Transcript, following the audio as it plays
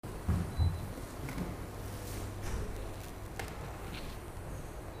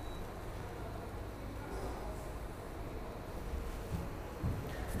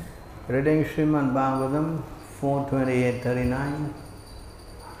Reading Srimad Bhagavatam 4:28-39.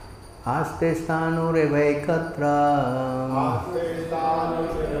 Aste sthanurevekatra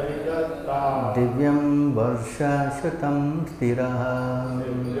divyam varsha shatam stiraha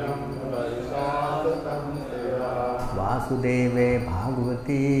vasudeve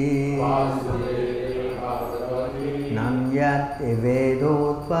bhagavati namyat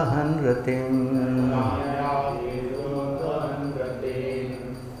evedotvahan ratim.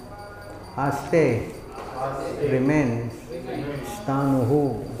 Aste remains sthanuhu,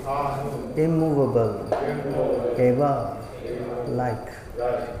 immovable, eva, like,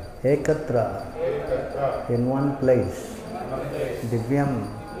 ekatra, in one place, divyam,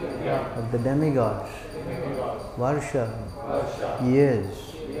 of the demigods, varsha,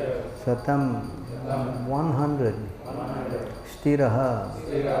 years, satam, 100, stiraha,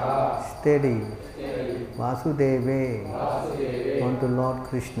 steady, vasudeve, unto Lord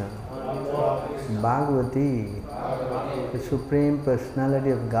Krishna, Bhagavati, the Supreme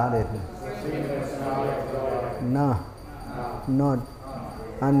Personality of Godhead, na, not,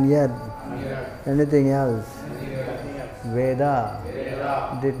 and yet, anything else, Veda,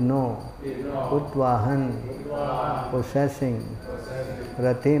 did know, Utvahan, possessing,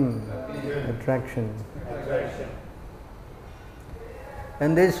 Ratim, attraction.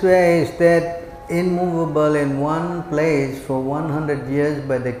 And this way is that immovable in one place for 100 years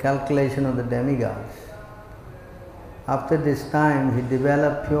by the calculation of the demigods. After this time, he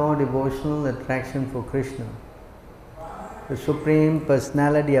developed pure devotional attraction for Krishna, the Supreme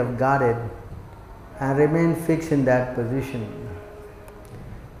Personality of Godhead, and remained fixed in that position.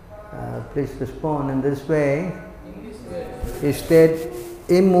 Please respond. In this way, he stayed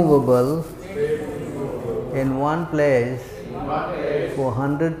immovable in one place for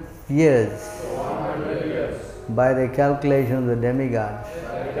 100 years by the calculation of the demigods.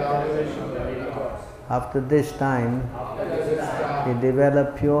 After this time, he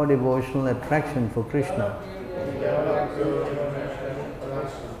developed pure devotional attraction for Krishna,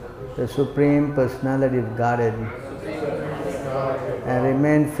 the Supreme Personality of Godhead, and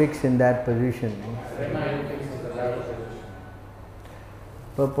remained fixed in that position.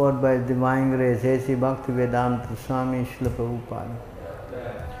 Purport by Divine Grace, A.C. Bhaktivedanta Swami Srila Prabhupada.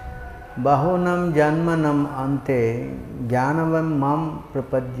 Bahunam janmanam ante jnanavam mam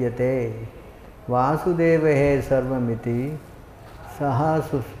prapadyate vasudevahe sarvamiti saha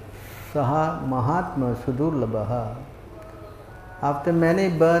mahatma sudurlabha. After many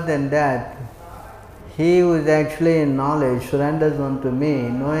birth and death, he who is actually in knowledge surrenders unto me,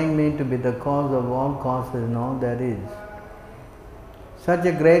 knowing me to be the cause of all causes and all that is. Such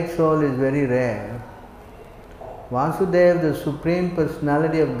a great soul is very rare. Vasudeva, the Supreme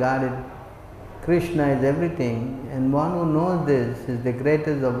Personality of Godhead, Krishna is everything, and one who knows this is the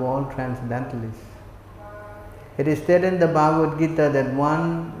greatest of all transcendentalists. It is stated in the Bhagavad Gita that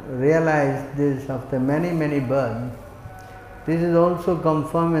one realized this after many, many births. This is also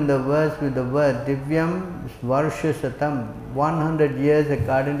confirmed in the verse with the word Divyam Varsha Satam, 100 years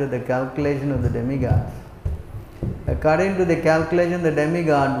according to the calculation of the demigods. According to the calculation of the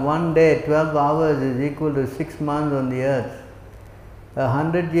demigod, one day, 12 hours is equal to 6 months on the earth.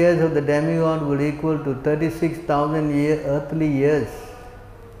 100 years of the demigod will equal to 36,000 earthly years.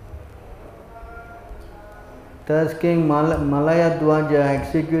 Thus King Malayadwaja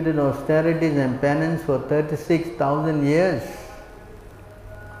executed austerities and penance for 36,000 years.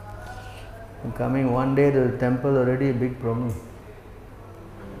 Coming one day to the temple, already a big problem.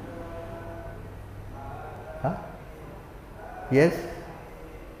 Huh? Yes?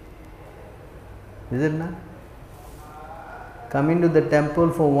 Is it not? Coming to the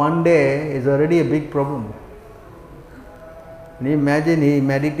temple for one day is already a big problem. Can you imagine he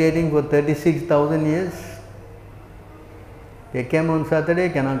meditating for 36,000 years? He came on Saturday,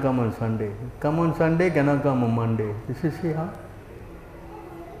 cannot come on Sunday. Come on Sunday, cannot come on Monday. This is see how?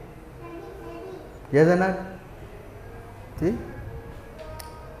 Yes or not? See?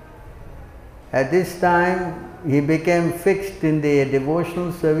 At this time, he became fixed in the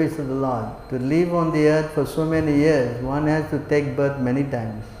devotional service of the Lord. To live on the earth for so many years, one has to take birth many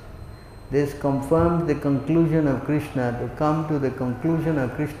times. This confirms the conclusion of Krishna, to come to the conclusion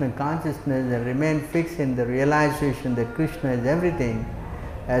of Krishna consciousness and remain fixed in the realization that Krishna is everything,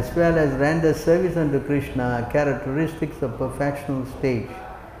 as well as render service unto Krishna, are characteristics of perfectional stage,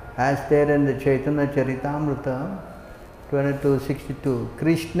 as stated in the Chaitanya Charitamrita 22:62.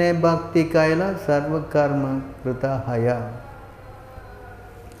 Krishna Bhakti Kaila Sarva Karma Krita Haya.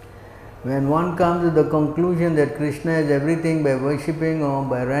 When one comes to the conclusion that Krishna is everything by worshipping or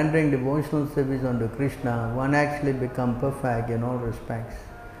by rendering devotional service unto Krishna, one actually becomes perfect in all respects.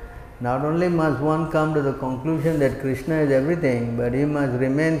 Not only must one come to the conclusion that Krishna is everything, but he must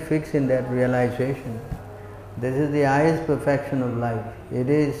remain fixed in that realization. This is the highest perfection of life. It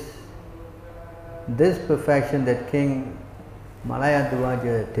is this perfection that King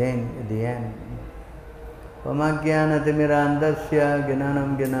Malayadvaja attained at the end. Pamagyanatimmirandasya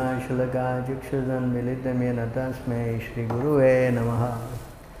gnanam gnanashalaka chikshuzan militamena tasmai Shri Guruve Namaha.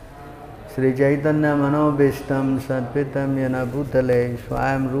 Sri Chaitanya Manobishtam Satpitam Yana Bhutale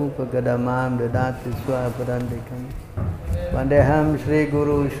Swayam Rupa Gadamam Dadati Swaparandikam Vandeham Shri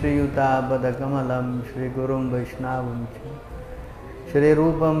Guru Shri Yuta Padakamalam Shri Gurum Vaishnavam Shri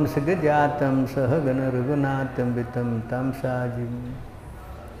Rupam Sagajatam Sahagana Raghunatam Vitam Tam Sajim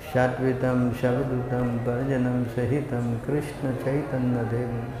Shatvitam Shavadutam Parjanam Sahitam Krishna Chaitanya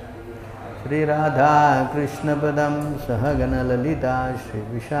Devam Shri Radha Krishna Padam Sahagana Lalita Shri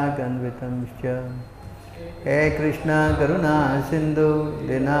Vishakanvitam Scha He Krishna Karuna Sindhu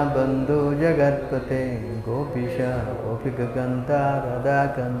Dina Bandhu Jagatpate Gopisha Gopika Kanta Radha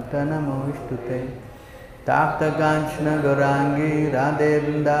Kanta Namostute Tapta Kanchana Gaurangi Radhe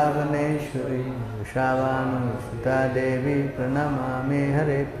Vrindavaneshwari Vrishavanu Sutta Devi Pranamami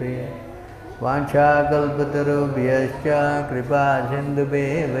Hare Priya Vancha kalpatarubhyascha kripa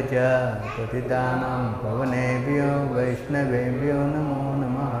sindhubheva-cha patitanam pavanebhyo vaishnavebhyo namo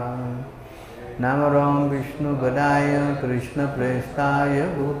namaha. Namaram Vishnu Padaya Krishna Prestaya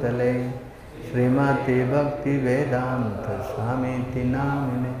Bhutale Srimati Bhakti Vedanta Swamiti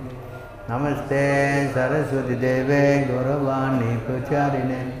Namine Namaste Saraswati Deve Gauravani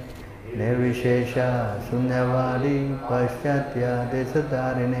Pracharine Nirvishesha Sunyavadi Paschatya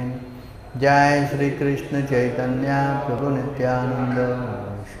Desatarine Jai Shri Krishna Chaitanya Prabhu Nityananda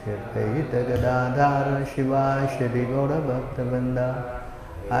Shri Advaita Gadadhara Shiva Shri Gaura Bhakta-vrinda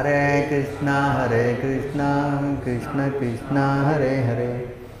Hare Krishna Krishna Krishna Hare Hare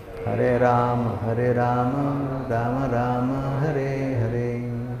Hare Rama Rama Rama Hare Hare.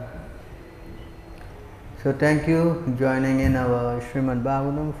 So thank you for joining in our Srimad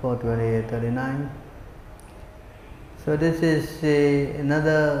Bhagavatam 428-39. So this is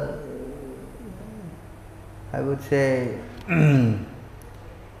another, I would say,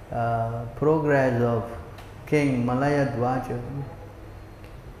 progress of King Malayadvaja.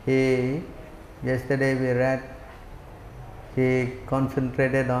 Yesterday we read, he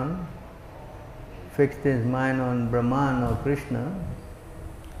concentrated on, fixed his mind on Brahman or Krishna.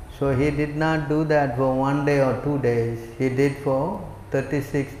 So he did not do that for 1 day or 2 days, he did for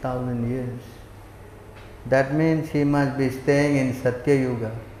 36,000 years. That means he must be staying in Satya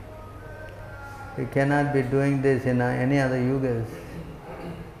Yuga. He cannot be doing this in any other yugas.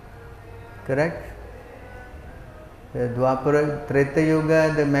 Correct? The Dwapara, Treta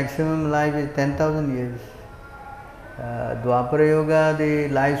Yuga, the maximum life is 10,000 years. Dwapara Yuga, the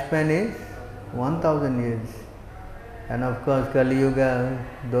lifespan is 1,000 years. And of course, Kali Yuga,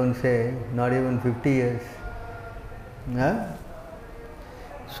 don't say, not even 50 years.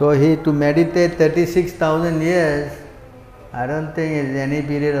 So to meditate 36,000 years, I don't think it is any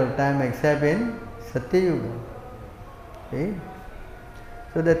period of time except in Satya Yuga. See?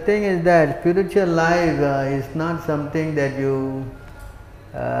 So the thing is that spiritual life is not something that you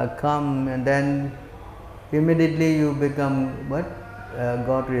come and then immediately you become what?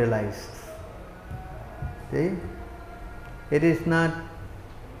 God realized. See? It is not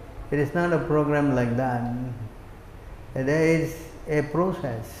a program like that. There is a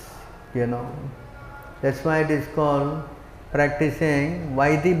process, you know. That's why it is called practicing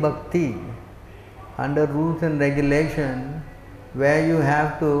Vaidhi Bhakti under rules and regulation, where you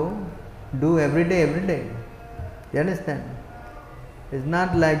have to do every day. You understand? It's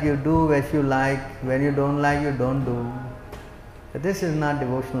not like you do as you like, when you don't like, you don't do. But this is not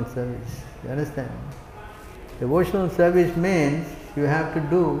devotional service. You understand? Devotional service means you have to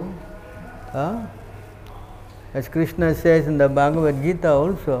do, as Krishna says in the Bhagavad Gita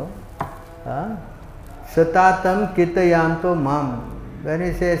also, Satatam Kitayanto Mam. When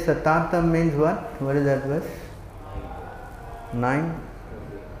he says Satatam means what? What is that verse?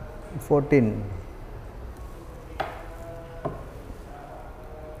 9:14.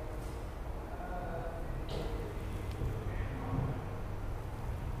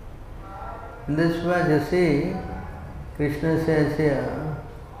 In this verse you see, Krishna says here,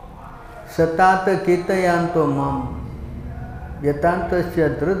 Satata Kitayanto Mam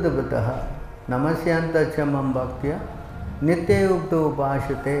Yatantasya Drudavataha Namasyantasya Mam Bhaktya Nitya Ukta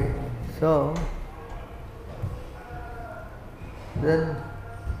Upashate. So, then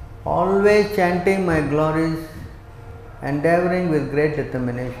always chanting my glories, endeavoring with great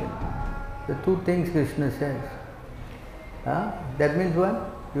determination. The two things Krishna says. That means what?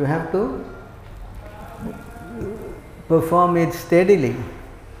 You have to perform it steadily.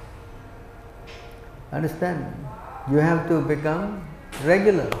 Understand? You have to become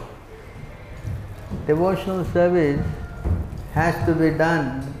regular. Devotional service has to be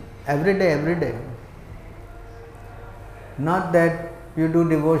done every day. Not that you do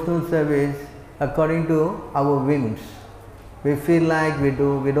devotional service according to our whims. We feel like we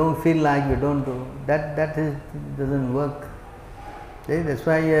do, we don't feel like we don't do. That doesn't work. See, that's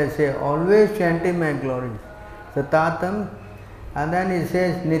why I say always chanting my glories. Satatam, and then he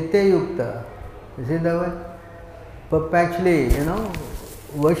says Nitya Yukta. You see the word? Perpetually,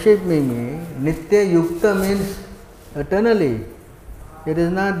 worship me. Nitya Yukta means eternally. It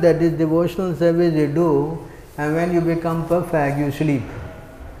is not that this devotional service you do and when you become perfect you sleep.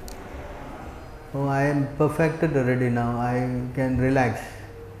 Oh, I am perfected already now, I can relax.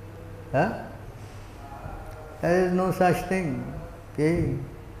 There is no such thing. Okay?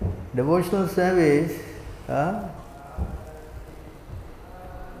 Devotional service,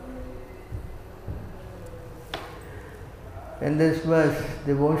 in this verse,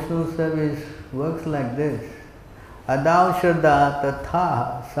 devotional service works like this. Adav Shraddha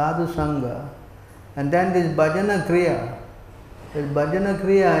Tatha Sadhu Sangha. And then this Bhajana Kriya. This Bhajana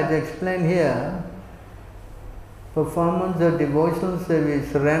Kriya is explained here. Performance of devotional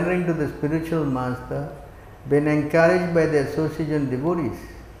service, surrendering to the spiritual master, being encouraged by the association devotees,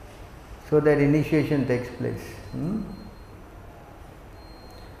 so that initiation takes place.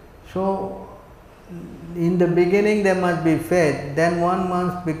 So, in the beginning there must be faith, then one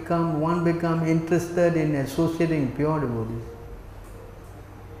must become interested in associating pure devotees.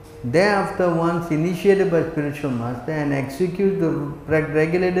 Thereafter, once initiated by spiritual master and execute the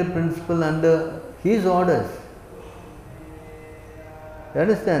regulated principle under his orders. You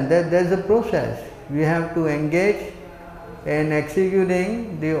understand? There is a process. We have to engage in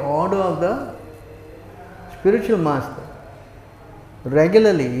executing the order of the spiritual master.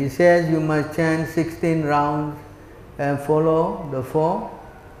 Regularly, he says you must chant 16 rounds and follow the 4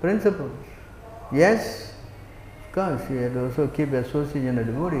 principles. Yes, of course, you have to also keep association of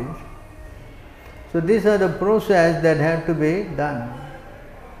devotees. So these are the process that have to be done.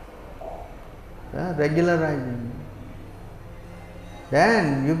 Regularizing.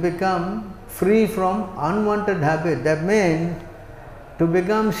 Then you become free from unwanted habit. That means to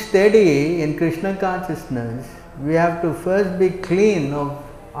become steady in Krishna consciousness, we have to first be clean of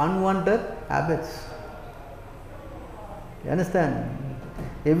unwanted habits. You understand?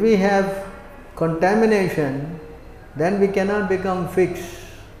 If we have contamination, then we cannot become fixed.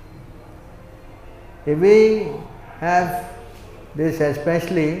 If we have this,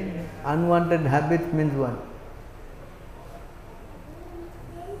 especially unwanted habits, means what?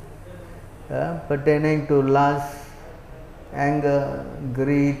 Pertaining to lust, anger,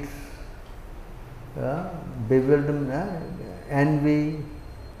 greed, bewilderment, envy,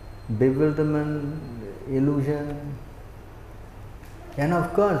 bewilderment, illusion. And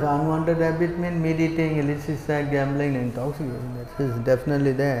of course, unwanted habit means meditating, illicit sex, gambling, intoxication. That is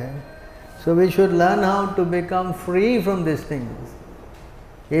definitely there. So we should learn how to become free from these things.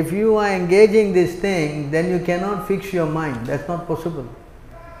 If you are engaging these things, then you cannot fix your mind. That's not possible.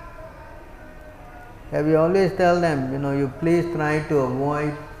 We always tell them, you please try to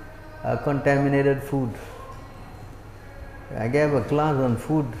avoid contaminated food. I gave a class on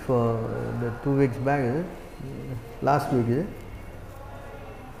food for the 2 weeks back, is it? Last week, is it?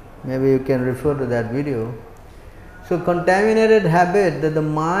 Maybe you can refer to that video. So contaminated habit, that the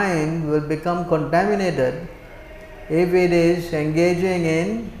mind will become contaminated if it is engaging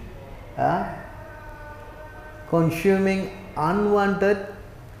in consuming unwanted,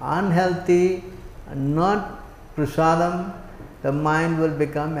 unhealthy, not prasadam, the mind will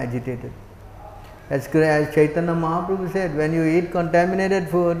become agitated. As Chaitanya Mahaprabhu said, when you eat contaminated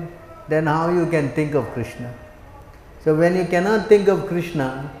food, then how you can think of Krishna? So when you cannot think of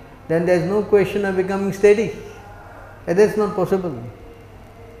Krishna, then there is no question of becoming steady. That is not possible.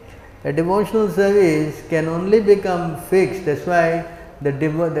 A devotional service can only become fixed. That's why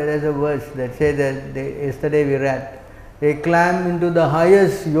there is a verse that says that yesterday we read, they climb into the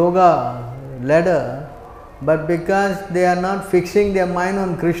highest yoga ladder, but because they are not fixing their mind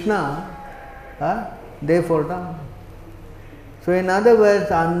on Krishna, they fall down. So in other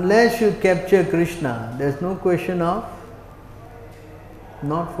words, unless you capture Krishna, there is no question of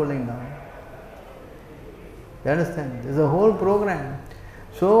not falling down. You understand? There is a whole program.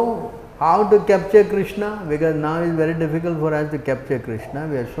 So how to capture Krishna? Because now it is very difficult for us to capture Krishna.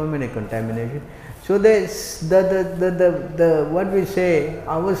 We have so many contaminations. So what we say,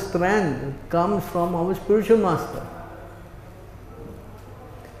 our strength comes from our spiritual master.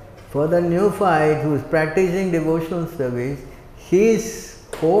 For the neophyte who is practicing devotional service, his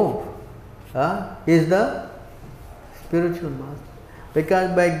hope is the spiritual master.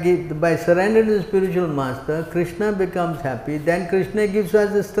 Because by surrendering to the spiritual master, Krishna becomes happy, then Krishna gives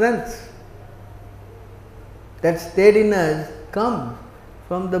us the strength. That steadiness comes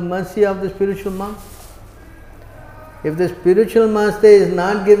from the mercy of the spiritual master. If the spiritual master is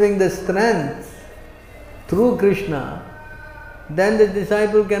not giving the strength through Krishna, then the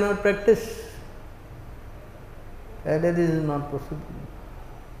disciple cannot practice. And that is not possible.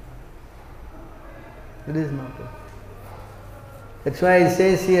 It is not possible. That's why it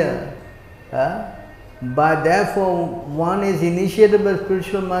says here, but therefore one is initiated by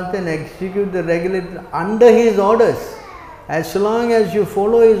spiritual master and execute the regulator under his orders. As long as you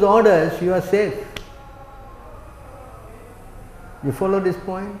follow his orders, you are safe. You follow this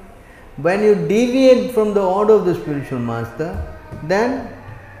point? When you deviate from the order of the spiritual master, then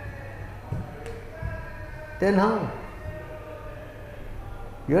how?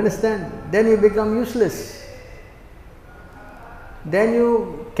 You understand? Then you become useless. Then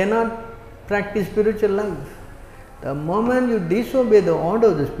you cannot practice spiritual life. The moment you disobey the order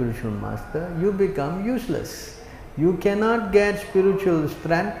of the spiritual master, you become useless. You cannot get spiritual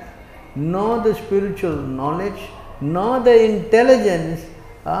strength, nor the spiritual knowledge, nor the intelligence,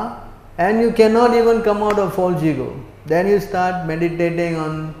 and you cannot even come out of false ego. Then you start meditating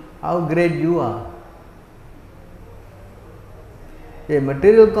on how great you are. A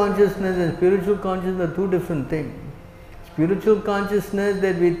material consciousness and spiritual consciousness are two different things. Spiritual consciousness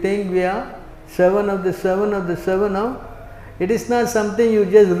that we think we are servant of the servant of the servant of, it is not something you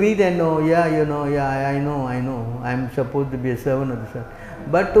just read and know, I know, I am supposed to be a servant of the servant.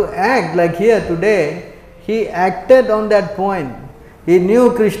 But to act like here today, he acted on that point. He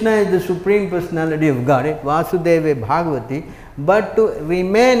knew Krishna is the Supreme Personality of Godhead, Vasudeva Bhagavati, but to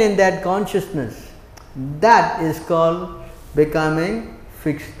remain in that consciousness, that is called becoming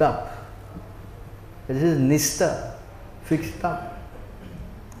fixed up. This is Nistha, fixed up.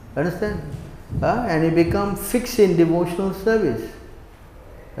 Understand? And he becomes fixed in devotional service.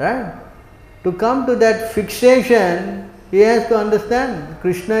 Right? To come to that fixation, he has to understand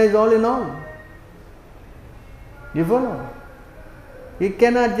Krishna is all in all. You follow? He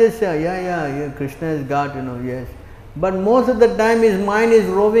cannot just say, Krishna is God, yes. But most of the time his mind is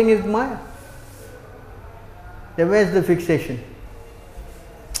roving his mind. Then where is the fixation?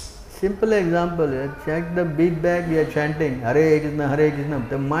 Simple example, check the beat bag, we are chanting, Hare Krishna, Hare Krishna.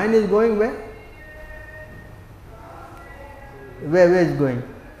 The mind is going where? Where is going?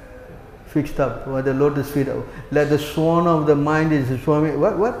 Fixed up, or the lotus feet. Like the swan of the mind is swimming.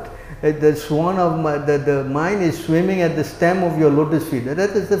 What? The swan of the mind is swimming at the stem of your lotus feet. That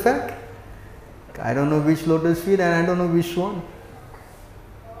is the fact. I don't know which lotus feet and I don't know which swan.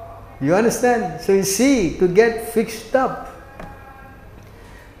 You understand? So you see, to get fixed up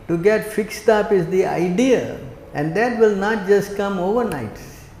is the idea, and that will not just come overnight.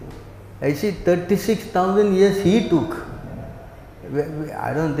 I see 36,000 years he took.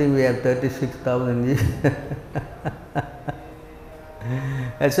 I don't think we have 36,000 years.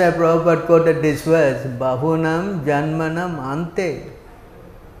 That's why Prabhupada quoted this verse, Bahunam Janmanam Ante.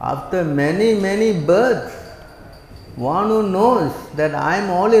 After many, many births, one who knows that I am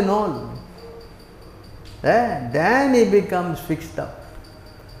all in all, then he becomes fixed up.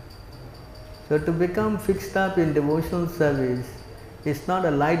 So to become fixed up in devotional service is not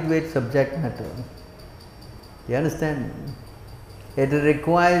a lightweight subject matter. You understand? It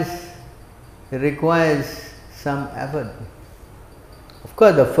requires some effort. Of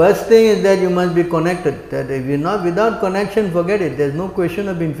course, the first thing is that you must be connected. That if you're not without connection, forget it. There's no question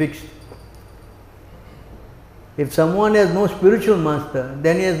of being fixed. If someone has no spiritual master,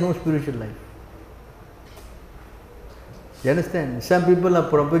 then he has no spiritual life. You understand? Some people are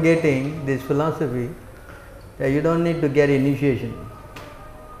propagating this philosophy that you don't need to get initiation.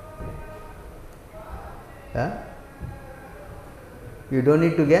 You don't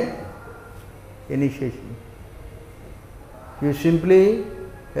need to get initiation. You simply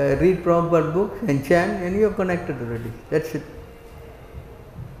read Prabhupada books and chant and you are connected already. That's it.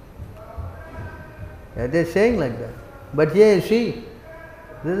 They are saying like that. But here you see,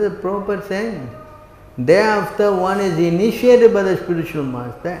 this is a Prabhupada saying. Thereafter one is initiated by the spiritual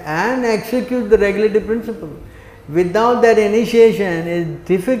master and executes the regulative principle. Without that initiation, it is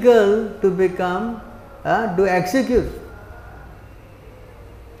difficult to become, to execute.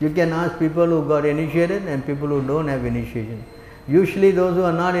 You can ask people who got initiated and people who don't have initiation. Usually those who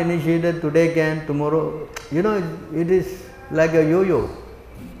are not initiated today can, tomorrow, it is like a yo-yo.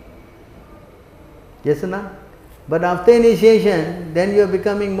 Yes or not? But after initiation, then you are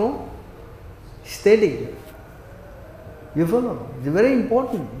becoming more steady. You follow? It's very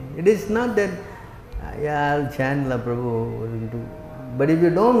important. It is not that, yeah, I'll chant La Prabhu. But if you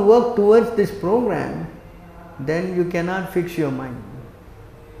don't work towards this program, then you cannot fix your mind.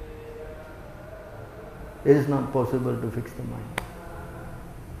 It is not possible to fix the mind.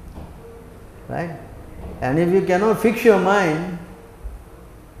 Right? And if you cannot fix your mind,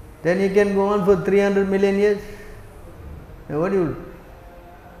 then you can go on for 300 million years. Now what do you do?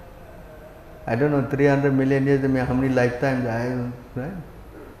 I don't know, 300 million years, I mean, how many lifetimes I have, right?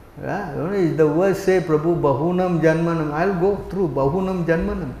 Yeah, is the verse say, Prabhu, Bahunam Janmanam. I'll go through Bahunam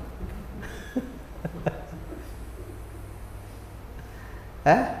Janmanam.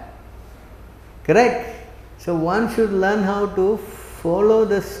 Correct? So one should learn how to follow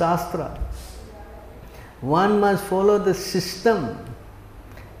the Shastra. One must follow the system.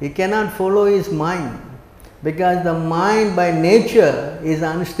 He cannot follow his mind, because the mind by nature is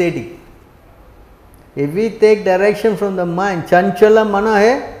unsteady. If we take direction from the mind, Chanchala Mana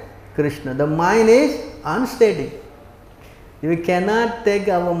hai Krishna, the mind is unsteady. We cannot take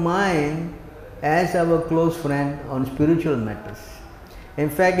our mind as our close friend on spiritual matters. In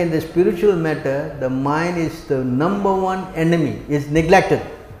fact, in the spiritual matter, the mind is the number one enemy, is neglected.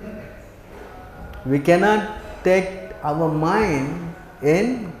 We cannot take our mind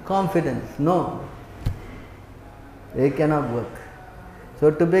in confidence. No. It cannot work.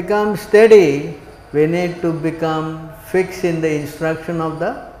 So to become steady, we need to become fixed in the instruction of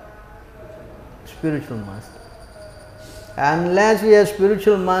the spiritual master. Unless we have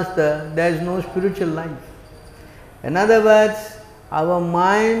spiritual master, there is no spiritual life. In other words, our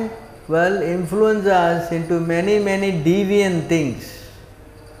mind will influence us into many, many deviant things,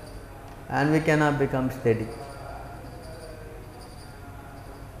 and we cannot become steady.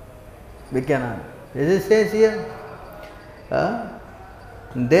 We cannot. This says here.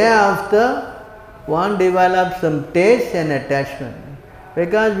 Thereafter, one develops some taste and attachment,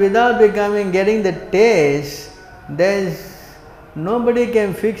 because without getting the taste, nobody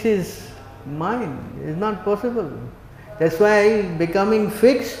can fix his mind. It's not possible. That's why becoming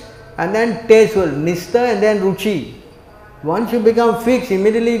fixed and then tasteful, nistha and then ruchi. Once you become fixed,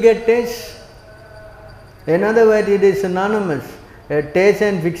 immediately you get taste. In other words, it is synonymous, taste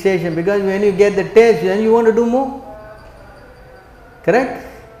and fixation, because when you get the taste, then you want to do more. Correct?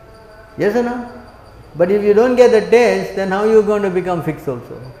 Yes or no? But if you don't get the taste, then how are you going to become fixed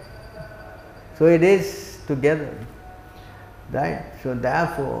also? So it is together. Right? So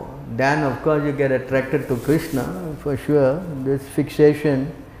therefore, then of course you get attracted to Krishna, for sure. This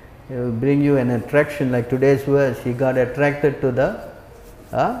fixation will bring you an attraction, like today's verse, he got attracted to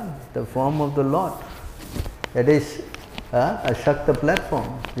the form of the Lord. That is a Shakta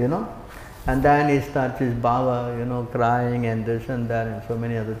platform, and then he starts his bhava, crying and this and that and so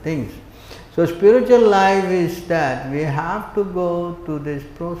many other things. So spiritual life is that we have to go through this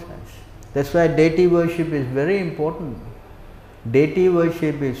process. That's why deity worship is very important. Deity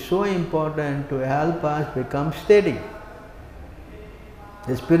worship is so important to help us become steady.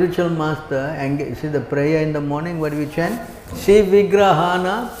 The spiritual master, see the prayer in the morning, what we chant? Shiv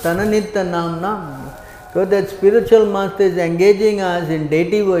Vigrahana Tananitta Namnam. So that spiritual master is engaging us in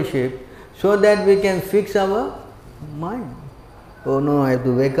deity worship so that we can fix our mind. Oh no, I have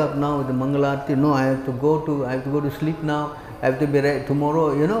to wake up now with the Mangalarti. No, I have to go to sleep now. I have to be ready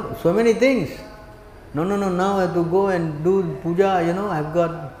tomorrow, so many things. No, now I have to go and do puja, I've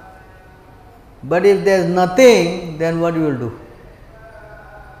got. But if there's nothing, then what you will do?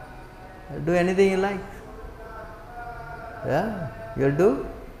 Do anything you like. Yeah, you'll do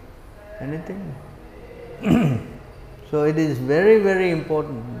anything. So it is very, very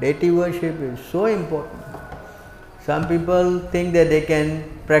important. Deity worship is so important. Some people think that they can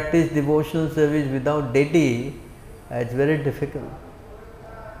practice devotional service without deity. It's very difficult.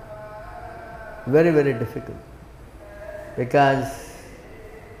 Very, very difficult. Because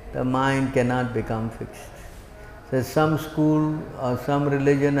the mind cannot become fixed. So some school or some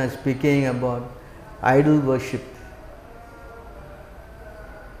religion are speaking about idol worship.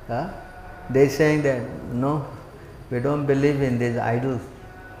 They are saying that, no, we don't believe in these idols.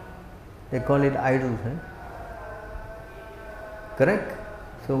 They call it idols. Correct?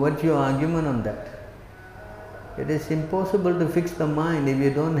 So what's your argument on that? It is impossible to fix the mind if you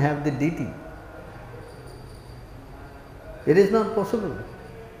don't have the deity. It is not possible.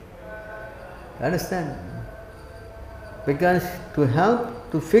 Understand? Because to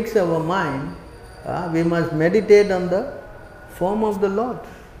help to fix our mind, we must meditate on the form of the Lord.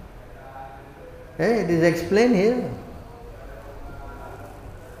 It is explained here.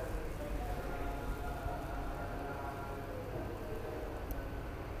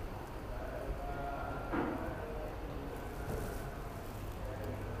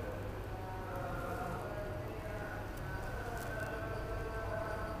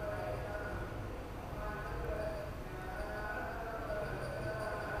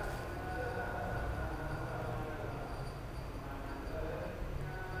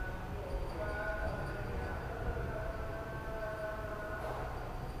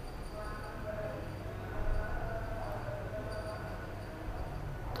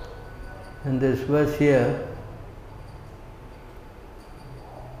 in this verse here,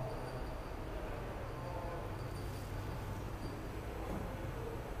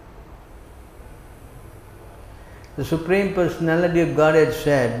 the Supreme Personality of Godhead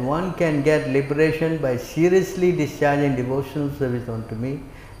said, one can get liberation by seriously discharging devotional service unto me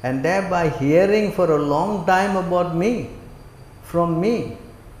and thereby hearing for a long time about me, from me.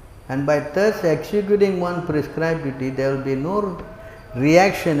 And by thus executing one prescribed duty, there will be no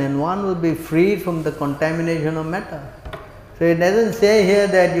reaction and one will be freed from the contamination of matter. So it doesn't say here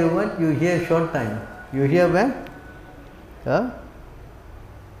that you hear short time. You hear when? Huh?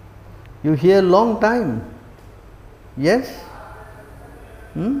 You hear long time. Yes?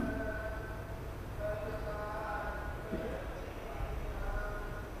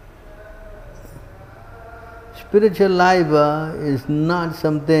 Spiritual life is not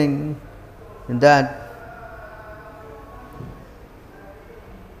something that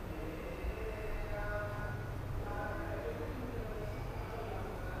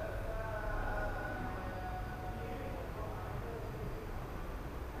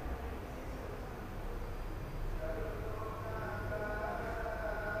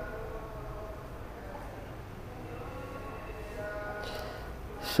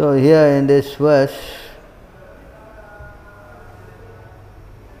so here in this verse,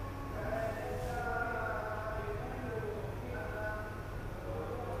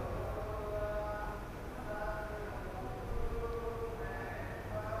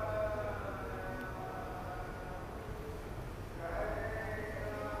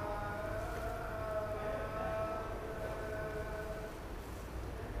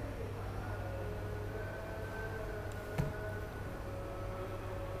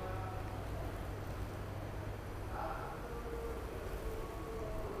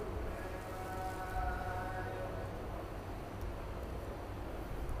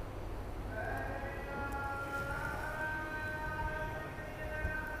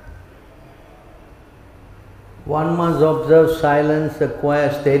 one must observe silence, acquire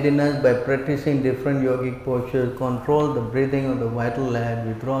steadiness by practicing different yogic postures, control the breathing of the vital air,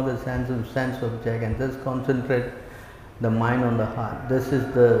 withdraw the sense object, and thus concentrate the mind on the heart. This is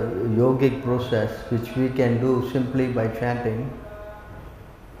the yogic process which we can do simply by chanting.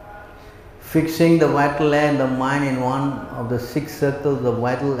 Fixing the vital air and the mind in one of the 6 circles of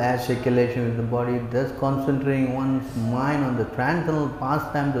vital air circulation in the body, thus concentrating one's mind on the transcendental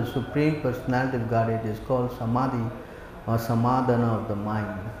pastime, the Supreme Personality of Godhead, is called Samadhi or Samadhana of the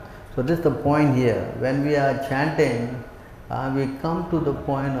mind. So this is the point here. When we are chanting, we come to the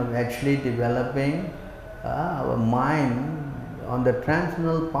point of actually developing our mind on the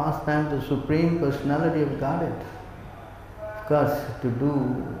transcendental pastime, the Supreme Personality of Godhead. Of course, to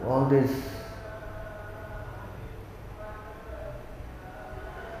do all this,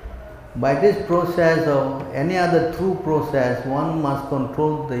 by this process or any other true process, one must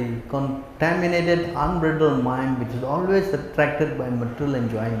control the contaminated, unbridled mind which is always attracted by material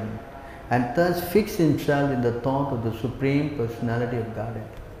enjoyment and thus fix himself in the thought of the Supreme Personality of Godhead.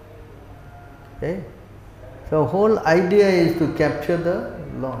 Okay? So whole idea is to capture the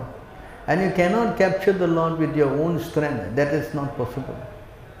Lord. And you cannot capture the Lord with your own strength. That is not possible.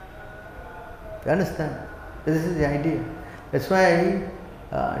 You understand? This is the idea. That's why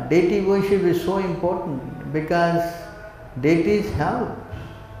deity worship is so important, because deities help.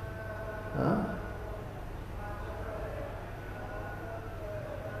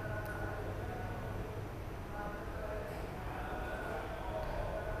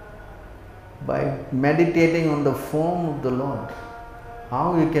 By meditating on the form of the Lord.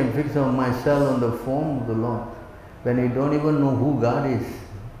 How you can fix myself on the form of the Lord when you don't even know who God is?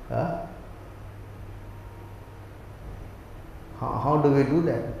 How do we do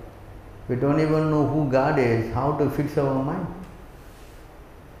that? We don't even know who God is. How to fix our mind?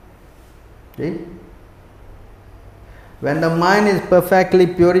 See? When the mind is perfectly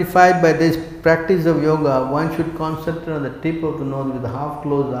purified by this practice of yoga, one should concentrate on the tip of the nose with half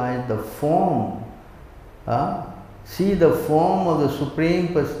closed eyes, the form. See the form of the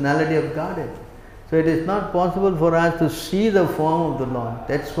Supreme Personality of Godhead. So it is not possible for us to see the form of the Lord.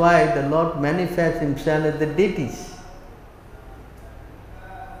 That's why the Lord manifests Himself as the deities.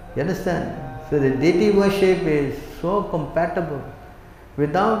 You understand? So the deity worship is so compatible.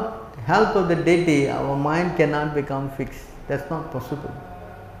 Without help of the deity, our mind cannot become fixed. That's not possible.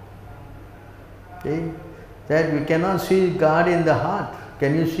 See? That we cannot see God in the heart.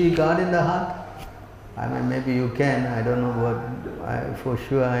 Can you see God in the heart? I mean, maybe you can. I don't know what. For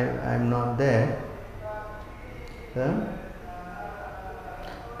sure, I'm not there.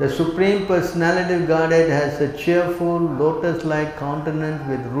 The Supreme Personality of Godhead has a cheerful, lotus-like countenance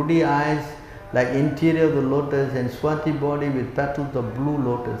with ruddy eyes like interior of the lotus and swarthy body with petals of blue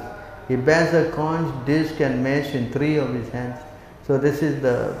lotus. He bears a conch, disc and mesh in 3 of his hands. So this is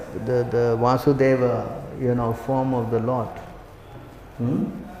the Vasudeva, form of the Lord.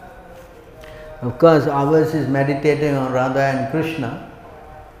 Of course, ours is meditating on Radha and Krishna.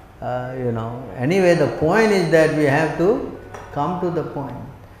 Anyway, the point is that we have to come to the point.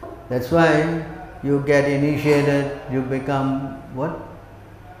 That's why you get initiated, you become what?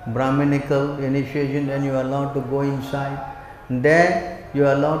 Brahminical initiation, then you are allowed to go inside. And there you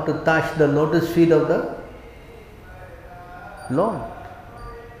are allowed to touch the lotus feet of the Lord.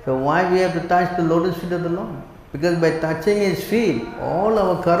 So why we have to touch the lotus feet of the Lord? Because by touching His feet, all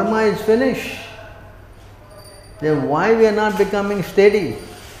our karma is finished. Then why we are not becoming steady?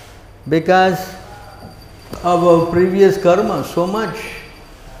 Because of our previous karma, so much.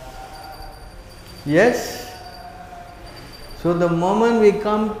 Yes? So the moment we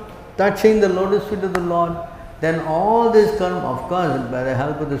come touching the lotus feet of the Lord, then all this karma, of course, by the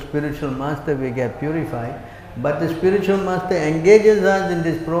help of the spiritual master we get purified, but the spiritual master engages us in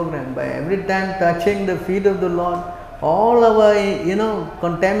this program by every time touching the feet of the Lord, all our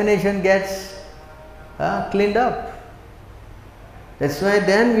contamination gets cleaned up. That's why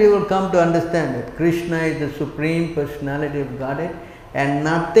then we will come to understand that Krishna is the Supreme Personality of Godhead and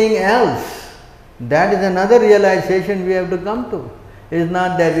nothing else. That is another realization we have to come to. It is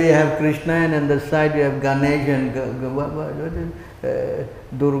not that we have Krishna and on the side we have Ganesh and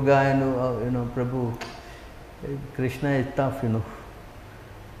Durga and Prabhu. Krishna is tough,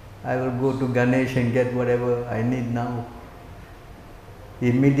 I will go to Ganesh and get whatever I need now.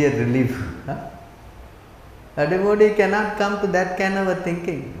 Immediate relief. A devotee cannot come to that kind of a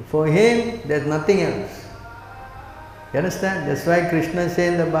thinking. For him, there is nothing else. You understand? That's why Krishna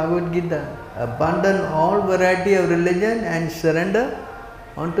says in the Bhagavad Gita, abandon all variety of religion and surrender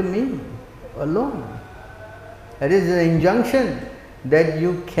unto me alone. That is the injunction that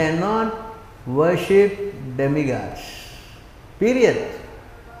you cannot worship demigods. Period.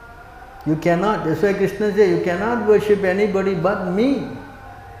 You cannot. That's why Krishna says, you cannot worship anybody but me.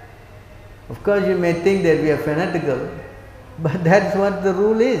 Of course, you may think that we are fanatical, but that's what the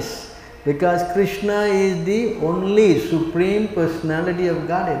rule is. Because Krishna is the only Supreme Personality of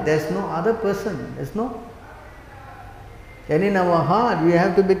Godhead. There's no other person. There's no. And in our heart, we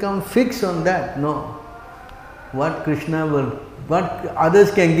have to become fixed on that. No. What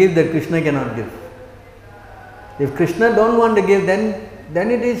others can give that Krishna cannot give. If Krishna don't want to give,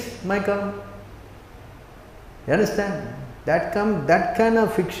 then it is my karma. You understand? That kind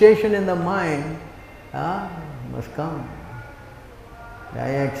of fixation in the mind must come. I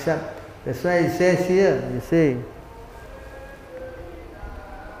accept. That's why it says here, you see.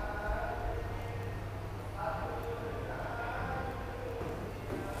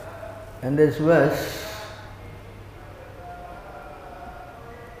 And this verse,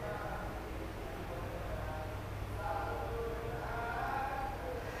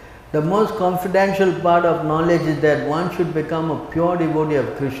 the most confidential part of knowledge is that one should become a pure devotee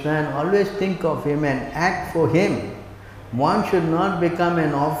of Krishna and always think of Him and act for Him. One should not become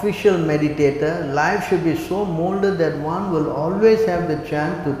an official meditator. Life should be so molded that one will always have the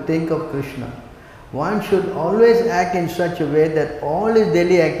chance to think of Krishna. One should always act in such a way that all his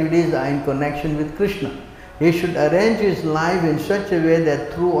daily activities are in connection with Krishna. He should arrange his life in such a way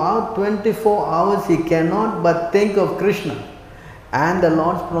that throughout 24 hours he cannot but think of Krishna. And the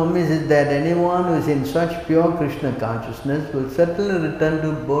Lord's promise is that anyone who is in such pure Krishna consciousness will certainly return to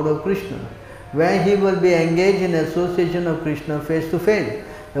the abode of Krishna, where he will be engaged in association of Krishna face to face.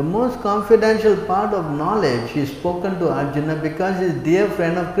 The most confidential part of knowledge is spoken to Arjuna because he is dear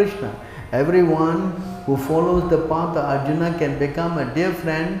friend of Krishna. Everyone who follows the path of Arjuna can become a dear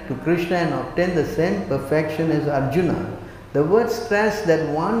friend to Krishna and obtain the same perfection as Arjuna. The words stress that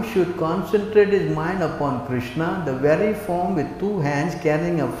one should concentrate his mind upon Krishna, the very form with 2 hands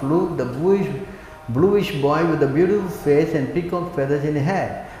carrying a flute, the bluish boy with a beautiful face and peacock feathers in his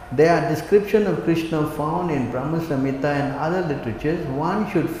hair. There are descriptions of Krishna found in Brahma Samhita and other literatures. One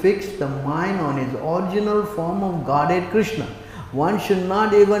should fix the mind on his original form of Godhead Krishna. One should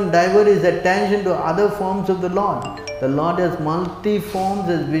not even divert his attention to other forms of the Lord. The Lord has multi forms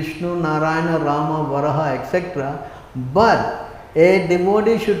as Vishnu, Narayana, Rama, Varaha, etc. But a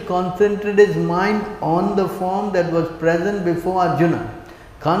devotee should concentrate his mind on the form that was present before Arjuna.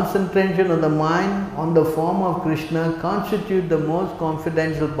 Concentration of the mind on the form of Krishna constitutes the most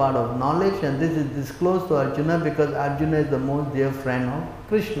confidential part of knowledge, and this is disclosed to Arjuna because Arjuna is the most dear friend of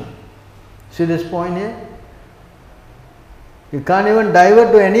Krishna. See this point here? You can't even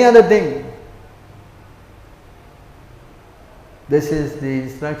divert to any other thing. This is the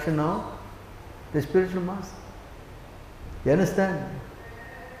instruction of the spiritual master. You understand?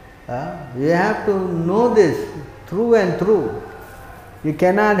 You have to know this through and through. You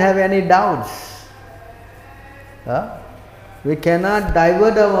cannot have any doubts. We cannot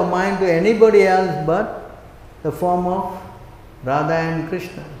divert our mind to anybody else but the form of Radha and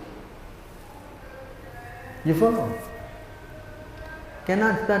Krishna. You follow?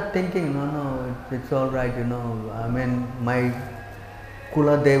 Cannot start thinking, no, it's all right, I mean, my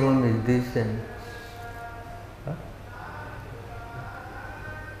Kula Devam is this and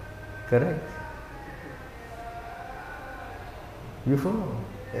correct? You follow?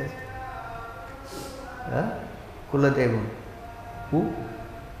 Yes. Kula Devam. Who?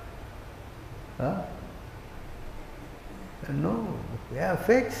 No, we are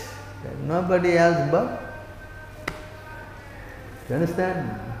fixed. There's nobody else but. You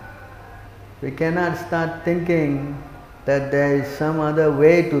understand? We cannot start thinking that there is some other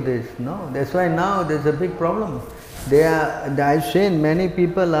way to this. No, that's why now there's a big problem. I've seen many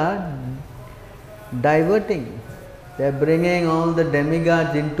people are diverting. They're bringing all the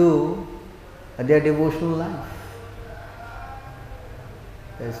demigods into their devotional life.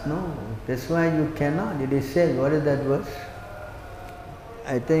 That's why you cannot. It is said, what is that verse?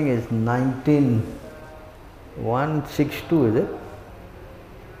 I think it's 19:162, is it?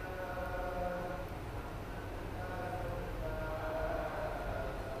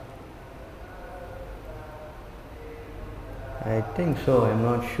 I think so, I'm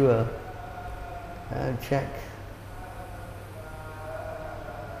not sure. I'll check.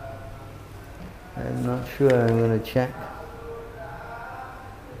 I'm not sure, I'm going to check.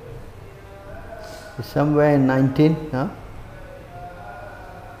 It's somewhere in 19, huh?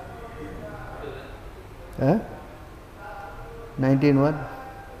 19 what?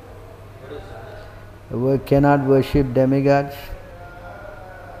 We cannot worship demigods.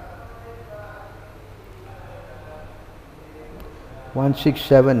 One six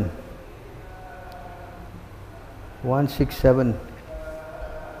seven.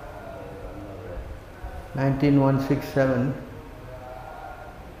 19:167.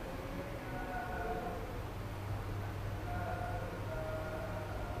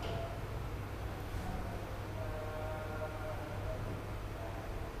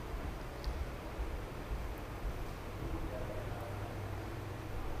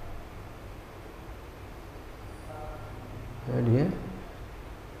 Right here.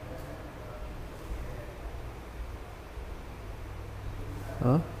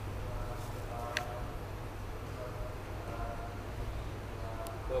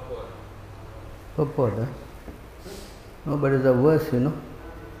 Purport, huh? No, but it's a verse,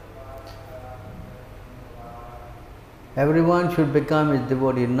 Everyone should become his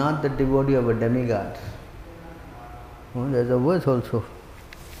devotee, not the devotee of a demigod. There's a verse also.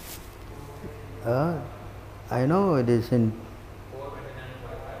 I know it is in.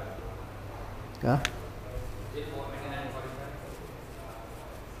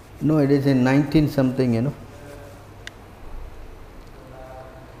 No, it is in 19 something,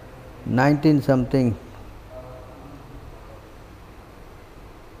 19 something.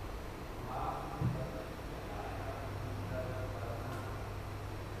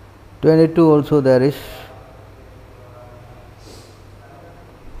 (22) also there is.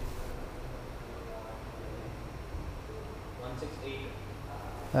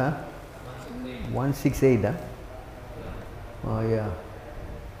 Huh? 168, huh? Oh yeah.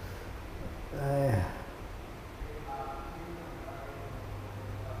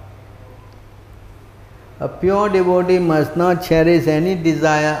 A pure devotee must not cherish any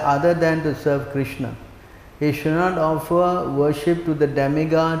desire other than to serve Krishna. He should not offer worship to the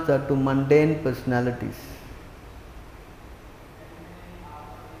demigods or to mundane personalities.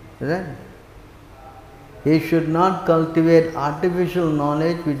 Right? He should not cultivate artificial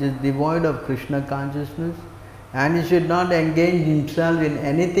knowledge which is devoid of Krishna consciousness, and he should not engage himself in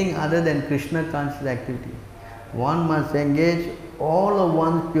anything other than Krishna conscious activity. One must engage all of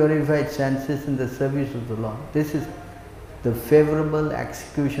one's purified senses in the service of the Lord. This is the favorable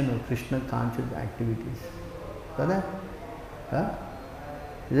execution of Krishna conscious activities. So that?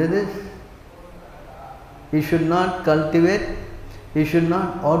 Is it this? He should not cultivate, he should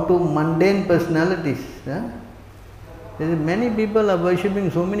not, or to mundane personalities. Many people are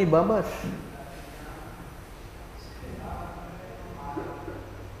worshipping so many Babas.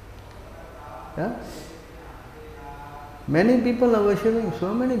 Many people are worshipping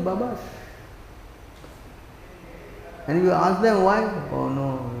so many Babas. And you ask them why? Oh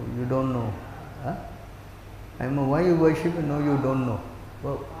no, you don't know. Why you worship? No, you don't know.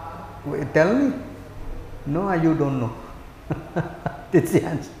 Well, tell me. No, you don't know. That's the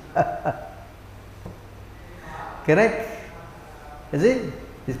answer. Correct? Is it?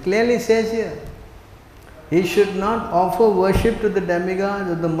 It clearly says here. He should not offer worship to the demigods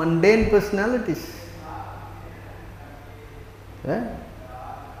or the mundane personalities. Yeah?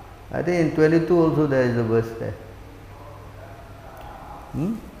 I think in 22 also there is a verse there.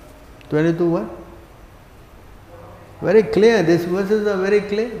 22 what? Very clear. These verses are very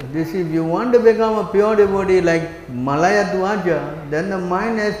clear. This, if you want to become a pure devotee like Malaya Dwaja, then the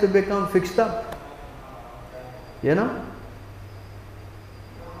mind has to become fixed up. You know?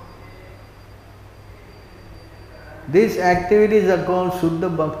 These activities are called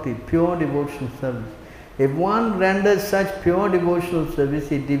Suddha Bhakti, pure devotional service. If one renders such pure devotional service,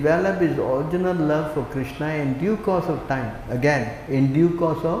 he develops his original love for Krishna in due course of time. Again, in due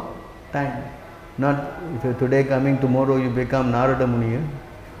course of time. Not if you're today coming, tomorrow you become Narada Muni.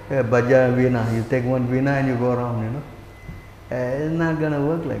 Bhaja Veena. You take one Veena and you go around, you know. It's not going to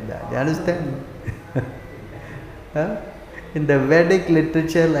work like that. You understand? In the Vedic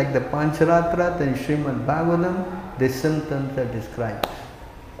literature like the Pancharatra and Srimad Bhagavatam, the symptoms are described.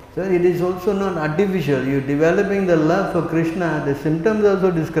 So it is also not artificial. You are developing the love for Krishna, the symptoms also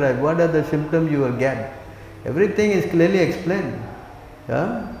described. What are the symptoms you will get? Everything is clearly explained.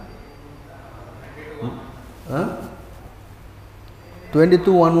 Yeah?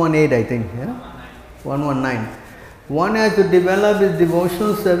 22.118 I think. Yeah? 119. One has to develop his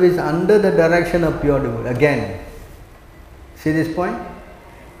devotional service under the direction of pure devotee. Again, see this point?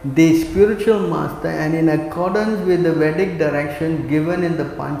 The spiritual master, and in accordance with the Vedic direction given in the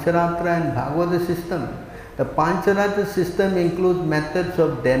Pancharatra and Bhagavata system. The Pancharatra system includes methods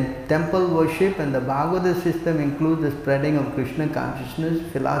of temple worship, and the Bhagavata system includes the spreading of Krishna consciousness,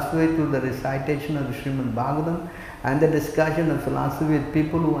 philosophy through the recitation of the Srimad Bhagavatam, and the discussion of philosophy with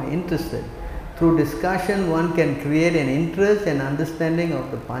people who are interested. Through discussion, one can create an interest and understanding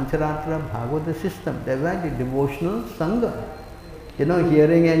of the Pancharatra Bhagavata system. That's why the devotional Sangha. You know,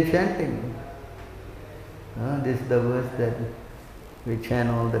 hearing and chanting. This is the verse that we chant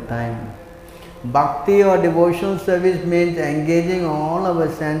all the time. Bhakti or devotional service means engaging all our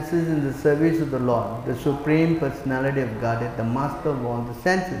senses in the service of the Lord, the Supreme Personality of Godhead, the Master of all the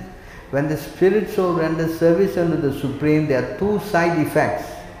senses. When the spirit soul renders service unto the Supreme, there are two side effects.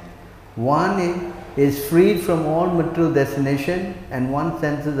 One is freed from all material destination, and one's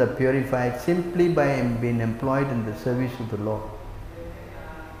senses are purified simply by being employed in the service of the Lord.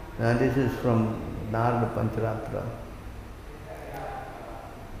 This is from Narada Pancharatra.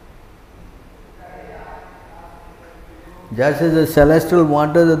 Just as the celestial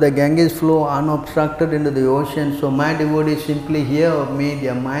waters of the Ganges flow unobstructed into the ocean, so my devotees simply hear of me,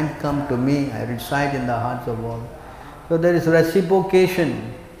 their mind come to me, I reside in the hearts of all. So there is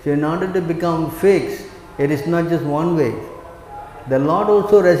reciprocation. So in order to become fixed, it is not just one way. The Lord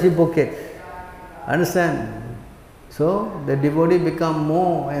also reciprocates. Understand? So the devotee become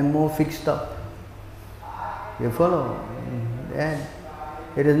more and more fixed up. You follow? And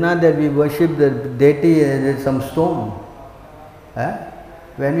it is not that we worship the deity as some stone.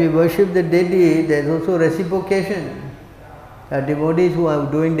 When we worship the deity, there is also reciprocation. Devotees who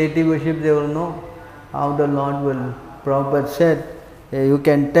are doing deity worship, they will know how the Lord will. Prabhupada said, you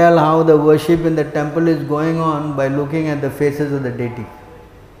can tell how the worship in the temple is going on by looking at the faces of the deity.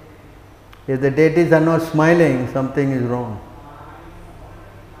 If the deities are not smiling, something is wrong.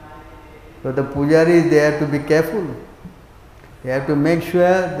 So the pujaris, they have to be careful. They have to make sure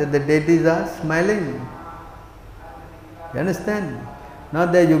that the deities are smiling. You understand?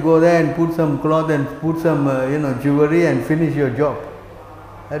 Not that you go there and put some cloth and put some jewelry and finish your job.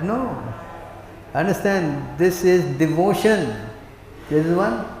 No. Understand? This is devotion. This is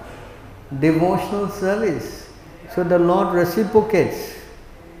one devotional service. So the Lord reciprocates.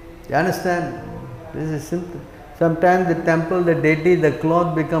 You understand? This is simple. Sometimes the temple, the deity, the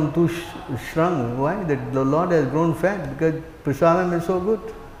cloth become too shrunk. Why? The Lord has grown fat because prasadam is so good.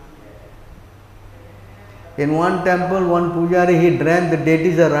 In one temple, one pujari, he dreamt the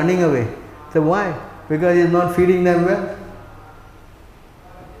deities are running away. So why? Because he is not feeding them well.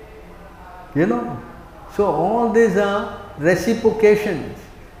 You know? So all these are reciprocations.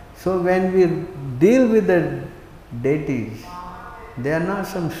 So when we deal with the deities, they are not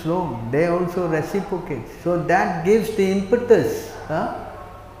some slow, they also reciprocate. So that gives the impetus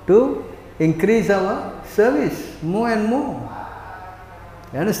to increase our service more and more.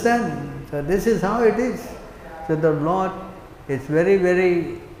 You understand? So this is how it is. So the Lord is very,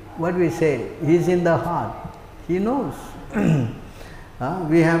 very, what we say, He is in the heart. He knows.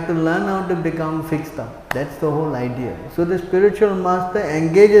 We have to learn how to become fixed up. That's the whole idea. So the spiritual master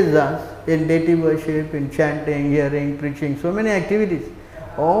engages us in deity worship, in chanting, hearing, preaching, so many activities.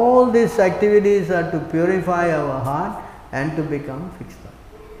 All these activities are to purify our heart and to become fixed up.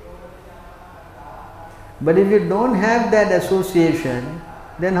 But if you don't have that association,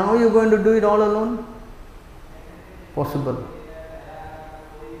 then how are you going to do it all alone? Possible.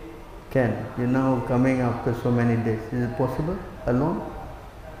 Can. You know, coming after so many days. Is it possible? Alone?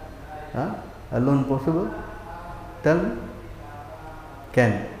 Alone possible? Tell me.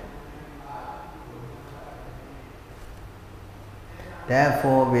 Can.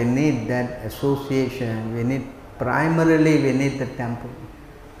 Therefore, we need that association. Primarily we need the temple.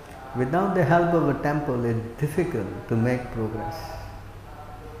 Without the help of a temple, it's difficult to make progress.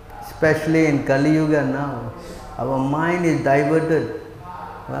 Especially in Kali Yuga now, our mind is diverted.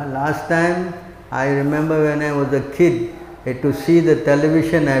 Well, last time, I remember when I was a kid, to see the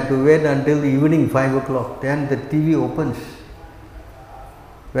television I had to wait until the evening 5 o'clock, then the TV opens.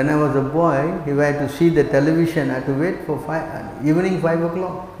 When I was a boy, if I had to see the television, I had to wait for evening 5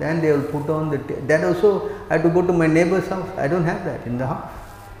 o'clock, then they will put on the that also I had to go to my neighbor's house. I don't have that in the house.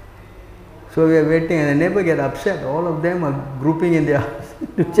 So we are waiting and the neighbor get upset. All of them are grouping in their house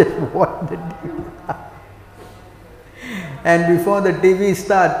to just watch the TV. And before the TV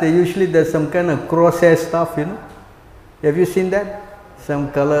starts, there's some kind of crosshair stuff, you know. Have you seen that?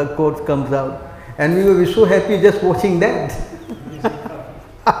 Some color code comes out. And we were so happy just watching that.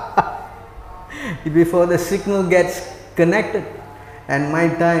 Before the signal gets connected. And my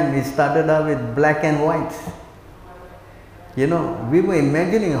time, it started out with black and white. You know, we were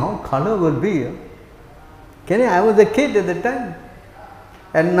imagining how color would be. I was a kid at the time.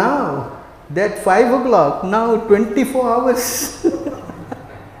 And now, that 5 o'clock, now 24 hours.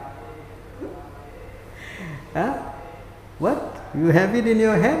 What? You have it in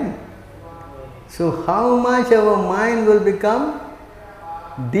your hand. So how much our mind will become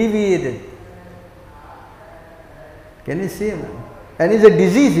deviated? Can you see? And it's a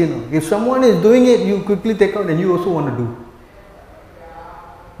disease, you know. If someone is doing it, you quickly take out and you also want to do.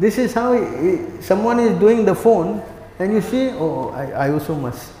 This is how someone is doing the phone and you see, oh, I also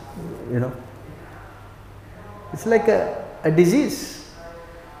must, you know. It's like a disease.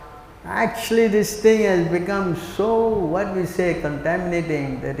 Actually, this thing has become so, what we say,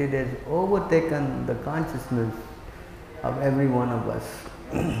 contaminating, that it has overtaken the consciousness of every one of us.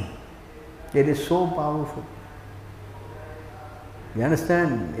 It is so powerful. You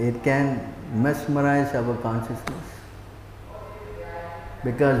understand? It can mesmerize our consciousness.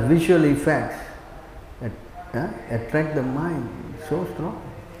 Because visual effects attract the mind so strong.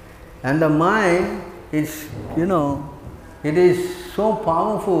 And the mind is, you know, it is so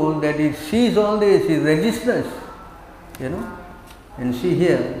powerful that it sees all this, it registers, you know. And see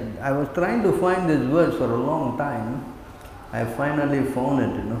here, I was trying to find this verse for a long time. I finally found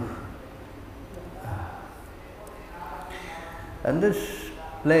it, you know. And this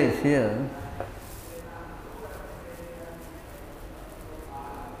place here,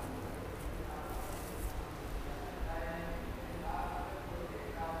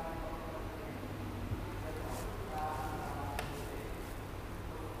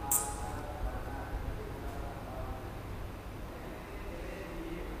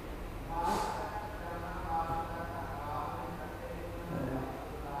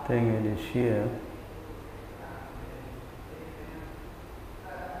 I think it is here.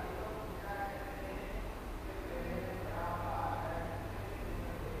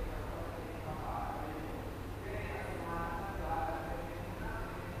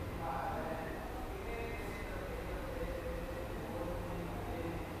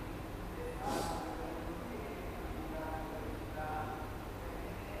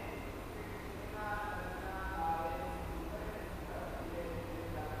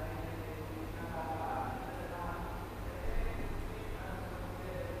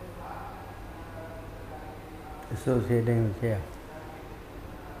 Associating with here.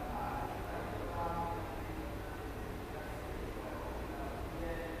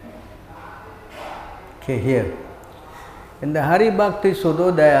 Okay, here. In the Hari Bhakti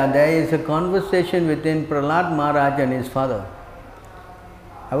Sudodaya, there is a conversation between Prahlad Maharaj and his father.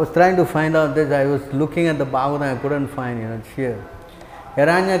 I was trying to find out this, I was looking at the Bhagavatam, I couldn't find it, it's here.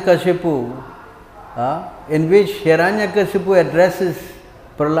 Hiranyakashipu, in which Hiranyakashipu addresses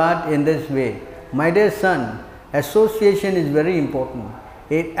Prahlad in this way. My dear son, association is very important.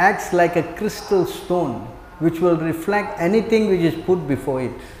 It acts like a crystal stone which will reflect anything which is put before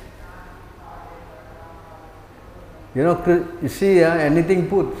it. You know, you see, anything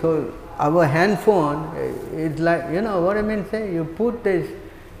put, so our handphone is like, you know what I mean say, you put this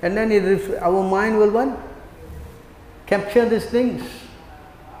and then our mind will what? Capture these things.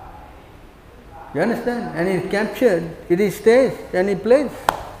 You understand? And it's captured, it stays and it plays.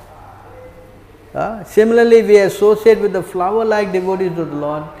 Similarly, we associate with the flower-like devotees of the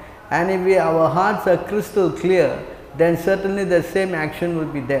Lord, and if our hearts are crystal clear, then certainly the same action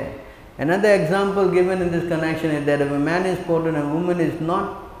will be there. Another example given in this connection is that if a man is quoted and a woman is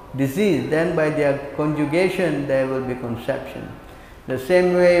not deceased, then by their conjugation there will be conception. The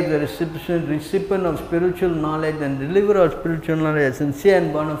same way, if the recipient of spiritual knowledge and deliverer of spiritual knowledge are sincere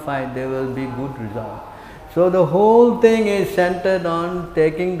and bona fide, there will be good result. So the whole thing is centered on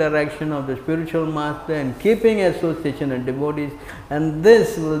taking direction of the spiritual master and keeping association and devotees, and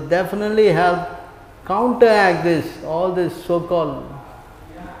this will definitely help counteract this, all this so-called,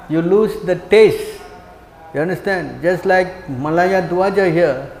 you lose the taste, you understand? Just like Malaya Dwaja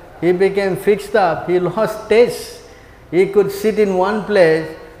here, he became fixed up, he lost taste. He could sit in one place.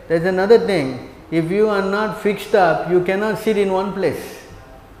 There's another thing, if you are not fixed up, you cannot sit in one place,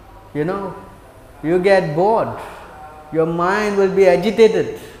 you know. You get bored, your mind will be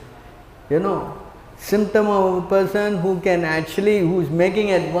agitated, you know. Symptom of a person who can actually, who is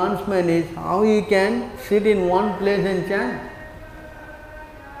making advancement is how he can sit in one place and chant.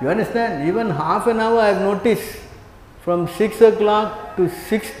 You understand? Even half an hour I have noticed, from 6 o'clock to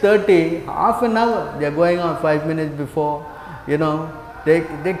 6:30, half an hour, they are going out 5 minutes before, you know,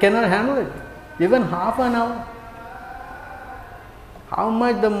 they cannot handle it, even half an hour. How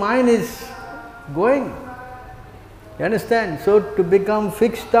much the mind is going, you understand? So to become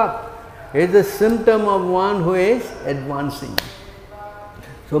fixed up is a symptom of one who is advancing.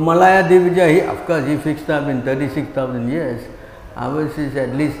 So Malaya Divija, of course he fixed up in 36,000 years, ours is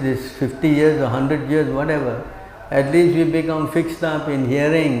at least this 50 years or 100 years, whatever. At least we become fixed up in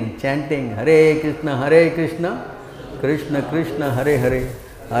hearing, chanting Hare Krishna, Krishna Krishna, Hare Hare,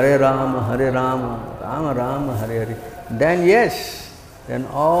 Hare Rama, Rama Rama, Hare Hare. Then yes, then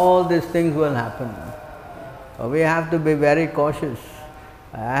all these things will happen. We have to be very cautious.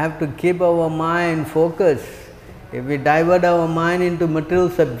 I have to keep our mind focused. If we divert our mind into material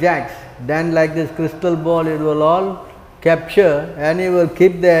subjects, then like this crystal ball, it will all capture and it will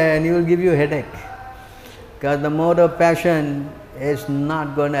keep there and it will give you a headache. Because the mode of passion is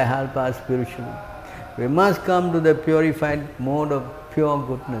not going to help us spiritually. We must come to the purified mode of pure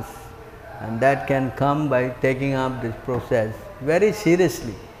goodness, and that can come by taking up this process very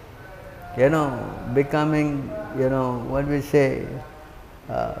seriously. You know, becoming, you know, what we say,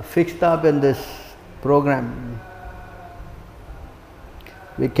 fixed up in this program.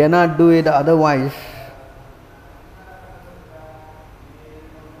 We cannot do it otherwise.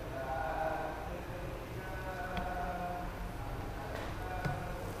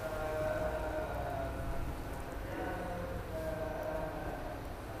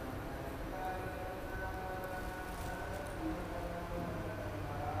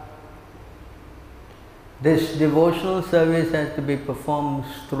 This devotional service has to be performed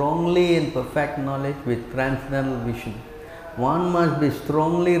strongly in perfect knowledge with transcendental vision. One must be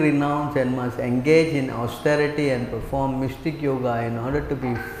strongly renounced and must engage in austerity and perform mystic yoga in order to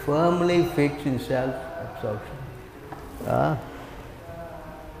be firmly fixed in self-absorption.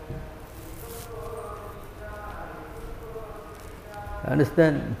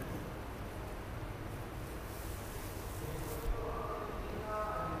 Understand?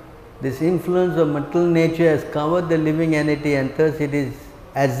 This influence of material nature has covered the living entity, and thus it is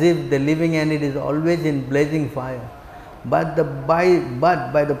as if the living entity is always in blazing fire. But by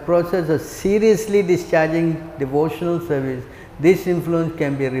the process of seriously discharging devotional service, this influence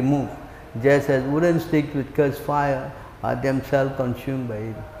can be removed, just as wooden sticks which catch fire are themselves consumed by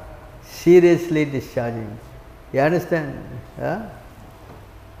it. Seriously discharging. You understand? Yeah?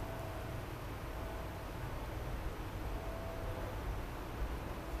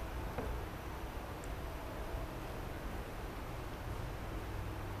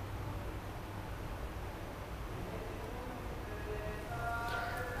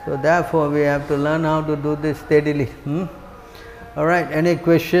 So therefore we have to learn how to do this steadily. Alright, any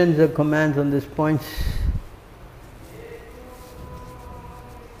questions or comments on these points?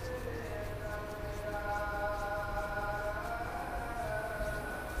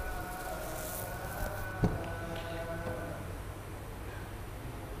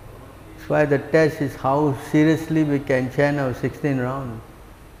 That's why the test is how seriously we can chant our 16 rounds.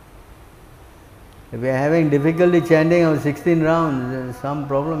 If we are having difficulty chanting our 16 rounds, then some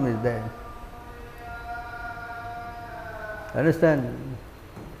problem is there. Understand?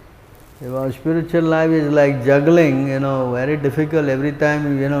 If our spiritual life is like juggling, very difficult every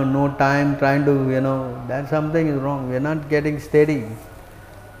time, no time, trying to, that something is wrong. We are not getting steady.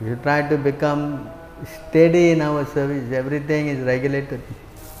 We should try to become steady in our service. Everything is regulated.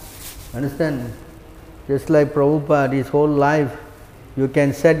 Understand? Just like Prabhupada, his whole life, you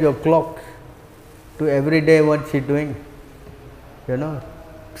can set your clock to every day what he doing.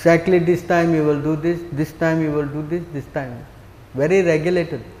 Exactly this time you will do this time you will do this time. Very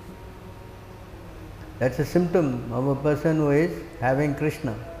regulated. That's a symptom of a person who is having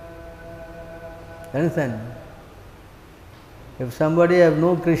Krishna. Understand? If somebody have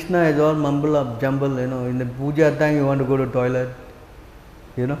no Krishna, it's all mumble up, jumble, in the puja time you want to go to toilet,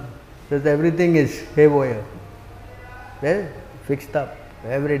 because everything is haywire. Well, fixed up,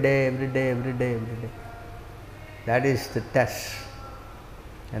 every day. That is the test.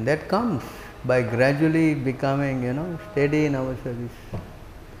 And that comes by gradually becoming, steady in our service.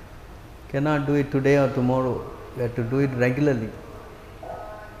 Cannot do it today or tomorrow. We have to do it regularly.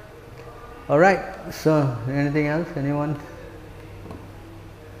 Alright, so anything else? Anyone?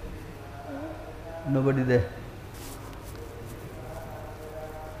 Nobody there?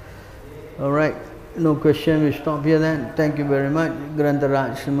 Alright, no question, we stop here then. Thank you very much.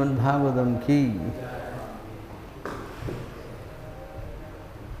 Grantaraj Srimad Bhagavatam ki.